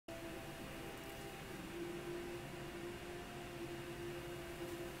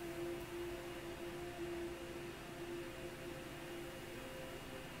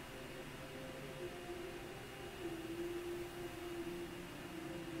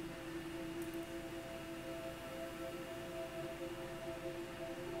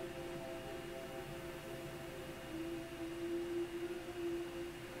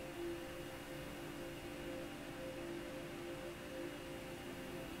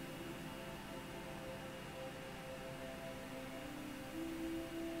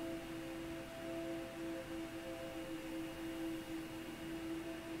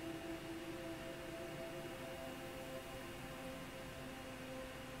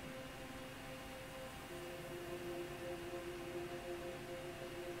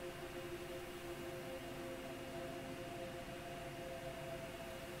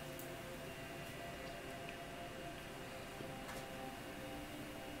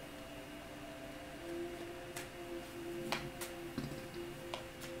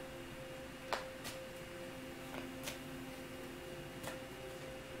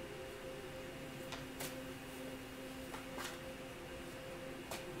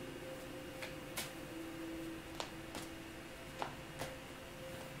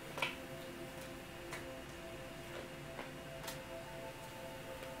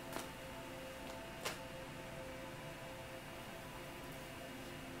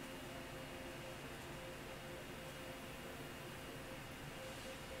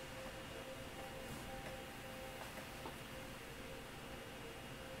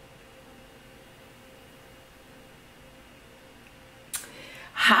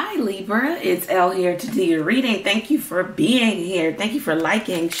Hi Libra, it's Elle here to do your reading. Thank you for being here. Thank you for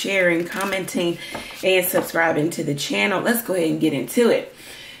liking, sharing, commenting, and subscribing to the channel. Let's go ahead and get into it.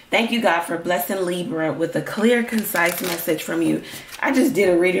 Thank you, God, for blessing Libra with a clear, concise message from you. I just did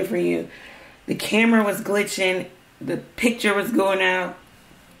a reading for you. The camera was glitching. The picture was going out.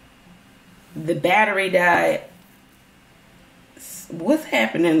 The battery died. What's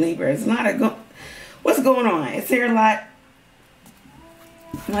happening, Libra? It's not a what's going on? Is there a lot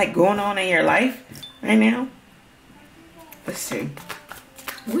like going on in your life right now? Let's see.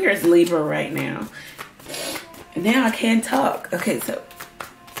 Where's Libra right now? And now I can't talk. Okay, so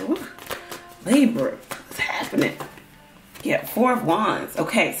Libra, what's happening? Yeah, Four of Wands.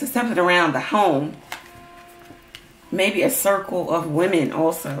 Okay, so something around the home. Maybe a circle of women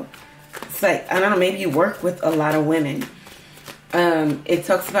also. It's like, I don't know, maybe you work with a lot of women. It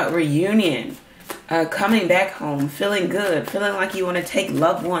talks about reunion. Coming back home, feeling good, feeling like you want to take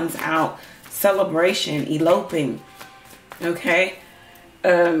loved ones out, celebration, eloping. Okay.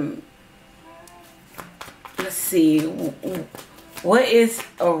 Let's see. What is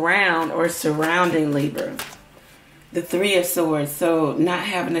around or surrounding Libra? The Three of Swords. So not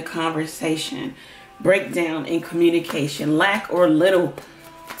having a conversation, breakdown in communication, lack or little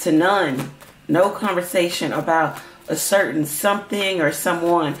to none. No conversation about a certain something or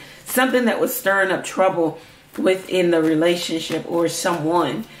someone. Something that was stirring up trouble within the relationship or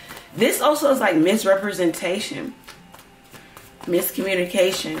someone. This also is like misrepresentation,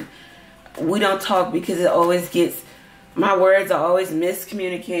 miscommunication. We don't talk because it always gets, my words are always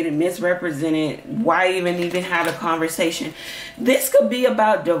miscommunicated, misrepresented. Why even have a conversation? This could be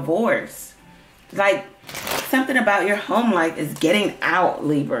about divorce. Like something about your home life is getting out,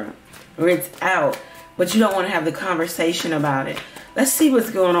 Libra, or it's out, but you don't want to have the conversation about it. Let's see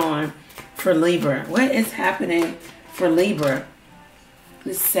what's going on for Libra. What is happening for Libra?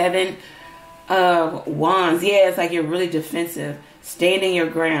 The Seven of Wands. Yeah, it's like you're really defensive. Standing your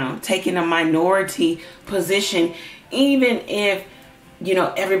ground. Taking a minority position. Even if, you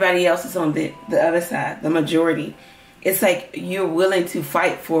know, everybody else is on the other side. The majority. It's like you're willing to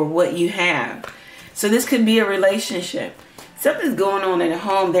fight for what you have. So this could be a relationship. Something's going on in the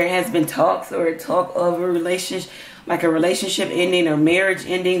home. There has been talks or talk of a relationship. Like a relationship ending or marriage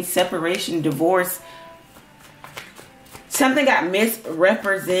ending, separation, divorce. Something got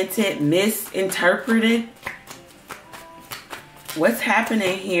misrepresented, misinterpreted. What's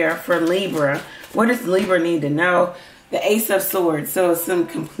happening here for Libra? What does Libra need to know? The Ace of Swords. So some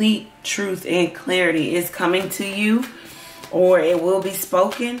complete truth and clarity is coming to you, or it will be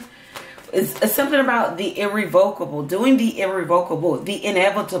spoken. It's something about the irrevocable, doing the irrevocable, the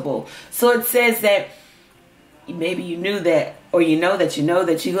inevitable. So it says that maybe you knew that, or you know that you're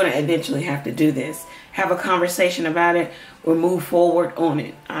going to eventually have to do this. Have a conversation about it or move forward on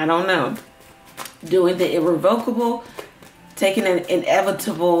it. I don't know. Doing the irrevocable, taking an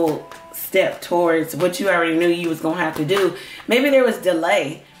inevitable step towards what you already knew you was going to have to do. Maybe there was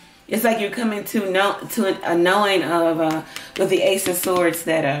delay. It's like you're coming to a knowing of, with the Ace of Swords,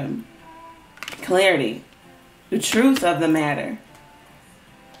 that clarity, the truth of the matter.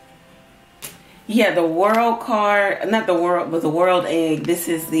 Yeah, the World card, not the World, but the World egg. This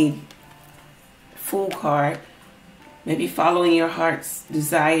is the Fool card. Maybe following your heart's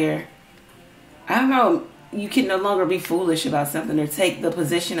desire. I don't know. You can no longer be foolish about something or take the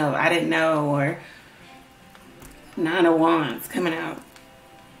position of, I didn't know, or Nine of Wands coming out.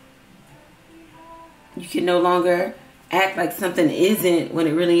 You can no longer act like something isn't when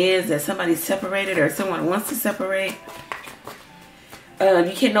it really is, that somebody's separated or someone wants to separate.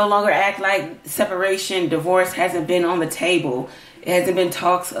 You can no longer act like separation, divorce hasn't been on the table. It hasn't been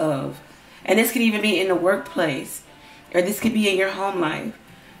talks of. And this could even be in the workplace. Or this could be in your home life.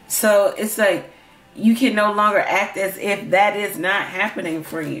 So it's like you can no longer act as if that is not happening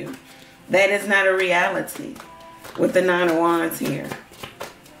for you. That is not a reality with the Nine of Wands here.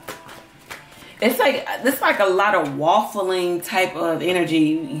 It's like a lot of waffling type of energy.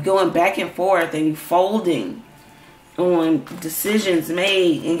 You going back and forth and you folding on decisions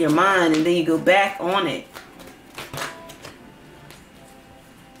made in your mind, and then you go back on it.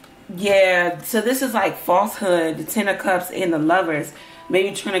 Yeah, so this is like falsehood, the Ten of Cups and the Lovers.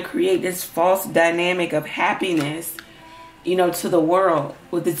 Maybe trying to create this false dynamic of happiness, you know, to the world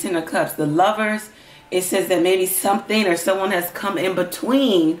with the Ten of Cups. The Lovers, it says that maybe something or someone has come in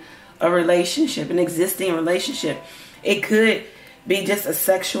between a relationship, an existing relationship. It could be just a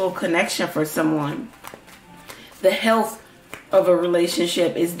sexual connection for someone. The health of a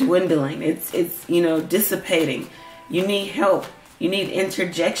relationship is dwindling. It's you know, dissipating. You need help. You need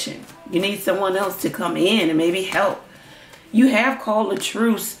interjection. You need someone else to come in and maybe help. you have called a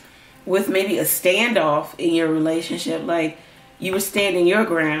truce with maybe a standoff in your relationship. Like, you were standing your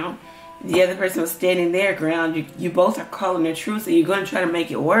ground, the other person was standing their ground. You both are calling a truce, and you're going to try to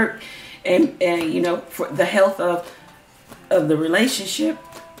make it work, and you know, for the health of the relationship.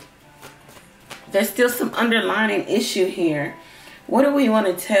 There's still some underlying issue here. What do we want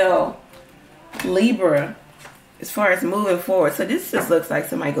to tell Libra as far as moving forward? So this just looks like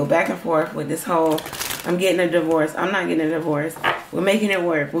somebody go back and forth with this whole, I'm getting a divorce, I'm not getting a divorce, we're making it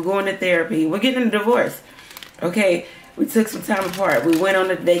work, we're going to therapy, we're getting a divorce. Okay, we took some time apart, we went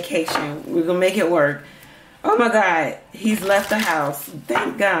on a vacation, we're going to make it work. Oh my God, he's left the house.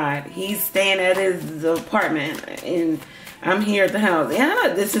 Thank God. He's staying at his apartment, and I'm here at the house.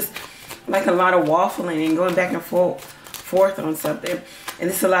 Yeah, this is like a lot of waffling and going back and forth on something. And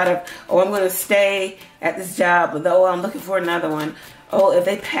it's a lot of, oh, I'm going to stay at this job, but oh, I'm looking for another one. Oh, if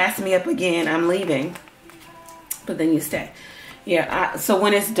they pass me up again, I'm leaving. But then you stay. Yeah, so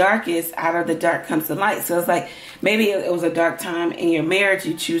when it's darkest, out of the dark comes the light. So it's like, maybe it was a dark time in your marriage,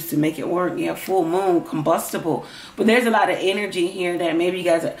 you choose to make it work. You have full moon, combustible. But there's a lot of energy here that maybe you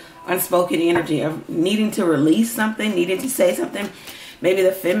guys are unspoken energy of needing to release something, needing to say something. Maybe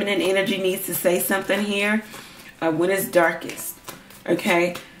the feminine energy needs to say something here when it's darkest.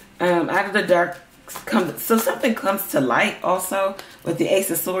 Okay, out of the dark comes, so something comes to light also. With the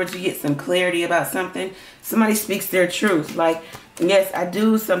Ace of Swords, you get some clarity about something. Somebody speaks their truth. Like, yes, I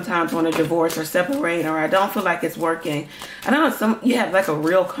do sometimes want to divorce or separate, or I don't feel like it's working. I don't know, you have like a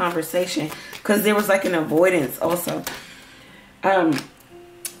real conversation, because there was like an avoidance also.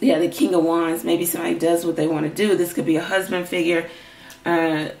 Yeah, the King of Wands, maybe somebody does what they want to do. This could be a husband figure.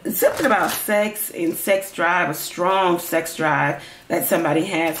 Something about sex and sex drive, a strong sex drive that somebody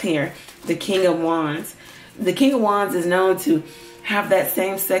has here. The King of Wands. The King of Wands is known to have that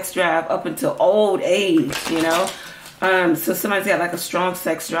same sex drive up until old age, you know. So somebody's got like a strong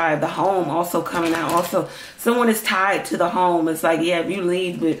sex drive. The home also coming out. Also, someone is tied to the home. It's like, yeah, if you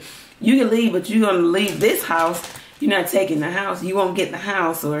leave, but you can leave, but you're going to leave this house. You're not taking the house. You won't get the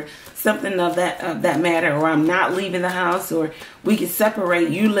house, or something of that matter. Or I'm not leaving the house, or we can separate.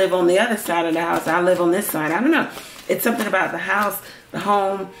 You live on the other side of the house. I live on this side. I don't know. It's something about the house, the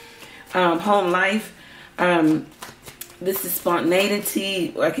home, home life. This is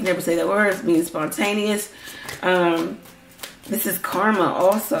spontaneity. I can never say that word. It's being spontaneous. This is karma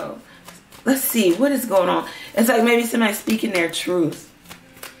also. Let's see. What is going on? It's like maybe somebody speaking their truth.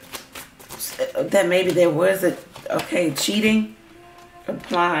 That maybe there was a, okay, cheating.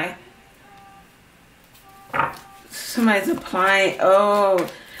 Apply. Somebody's applying. Oh,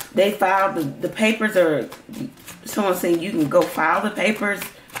 they filed the papers, or someone saying you can go file the papers.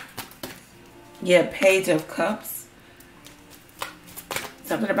 Yeah, Page of Cups.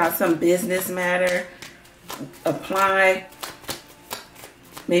 Something about some business matter. Apply.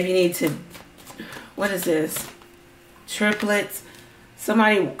 Maybe you need to, what is this? Triplets.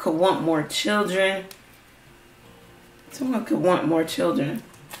 Somebody could want more children. Someone could want more children.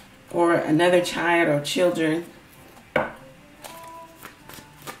 Or another child or children.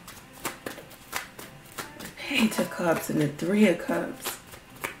 Page of Cups and the Three of Cups.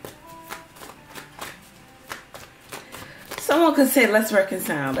 Someone could say, let's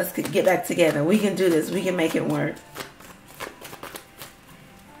reconcile. Let's get back together. We can do this. We can make it work.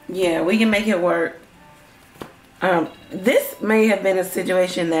 Yeah, we can make it work. This may have been a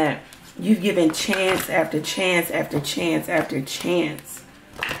situation that you've given chance after chance after chance after chance.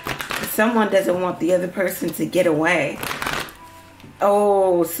 Someone doesn't want the other person to get away.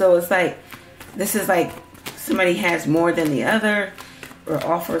 Oh, so it's like, this is like somebody has more than the other, or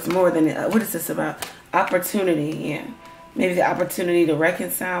offers more than the other. What is this about? Opportunity, yeah. Maybe the opportunity to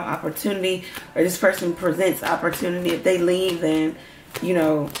reconcile, opportunity, or this person presents opportunity. If they leave, then, you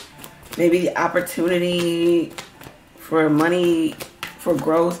know, maybe the opportunity for money, for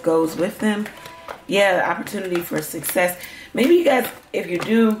growth goes with them. Yeah, the opportunity for success. Maybe you guys, if you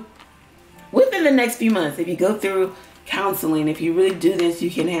do, within the next few months, if you go through counseling, if you really do this, you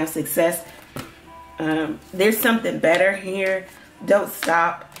can have success. There's something better here. Don't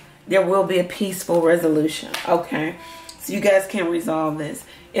stop. There will be a peaceful resolution. Okay. So you guys can resolve this.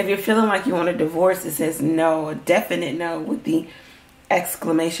 If you're feeling like you want a divorce, it says no, a definite no with the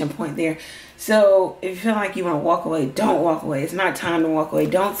exclamation point there. So if you feel like you want to walk away, don't walk away. It's not time to walk away.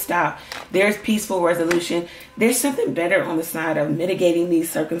 Don't stop. There's peaceful resolution. There's something better on the side of mitigating these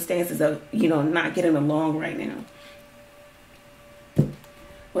circumstances of, you know, not getting along right now.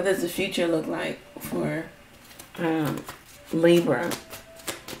 What does the future look like for Libra?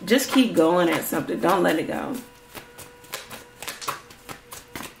 Just keep going at something. Don't let it go.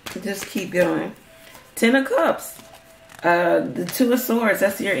 Just keep going. Ten of Cups. The Two of Swords,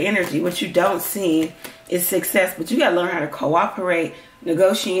 that's your energy. What you don't see is success, but you got to learn how to cooperate,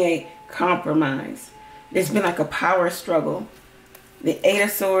 negotiate, compromise. There's been like a power struggle. The Eight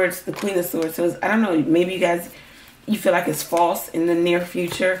of Swords, the Queen of Swords. So I don't know, maybe you guys, you feel like it's false in the near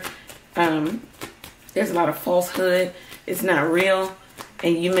future. There's a lot of falsehood. It's not real.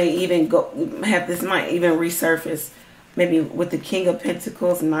 And you may even might even resurface. Maybe with the King of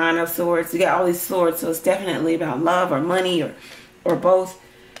Pentacles, Nine of Swords. You got all these swords. So it's definitely about love or money or both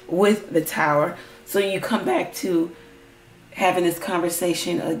with the Tower. So you come back to having this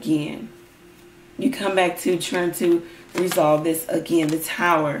conversation again. You come back to trying to resolve this again. The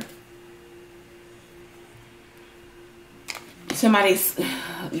Tower. It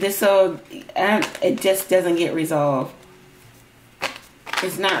just doesn't get resolved.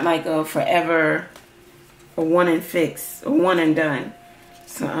 It's not like a forever or one and fix or one and done.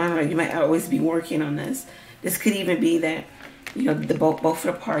 So I don't know, you might always be working on this. This could even be that, you know, both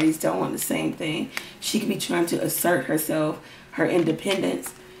of the parties don't want the same thing. She could be trying to assert herself, her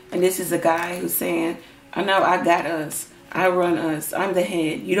independence. And this is a guy who's saying, I know I got us. I run us. I'm the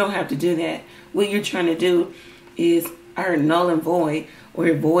head. You don't have to do that. What you're trying to do is null and void, or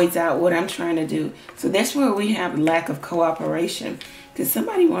it voids out what I'm trying to do. So that's where we have lack of cooperation. Because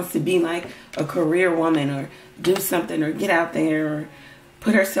somebody wants to be like a career woman or do something or get out there or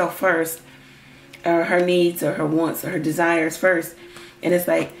put herself first, or her needs or her wants or her desires first. And it's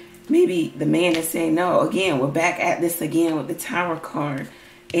like maybe the man is saying, no, again, we're back at this again with the Tower card.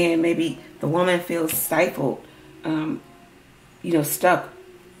 And maybe the woman feels stifled, stuck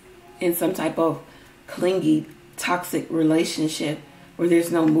in some type of clingy, toxic relationship where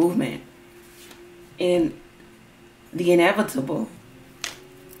there's no movement. And the inevitable,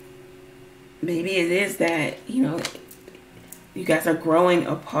 maybe it is that, you guys are growing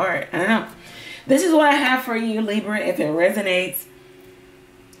apart. I don't know. This is what I have for you, Libra. If it resonates,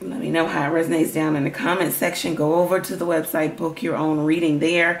 let me know how it resonates down in the comment section. Go over to the website, book your own reading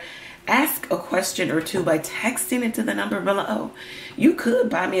there. Ask a question or two by texting it to the number below. You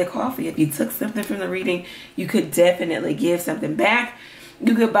could buy me a coffee. If you took something from the reading, you could definitely give something back.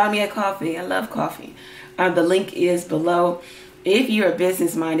 You could buy me a coffee. I love coffee. The link is below. If you're a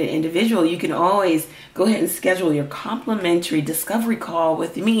business-minded individual, you can always go ahead and schedule your complimentary discovery call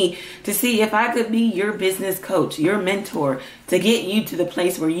with me to see if I could be your business coach, your mentor, to get you to the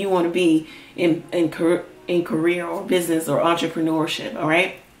place where you want to be in career or business or entrepreneurship, all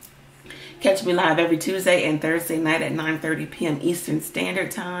right? Catch me live every Tuesday and Thursday night at 9:30 p.m. Eastern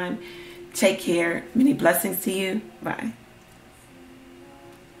Standard Time. Take care. Many blessings to you. Bye.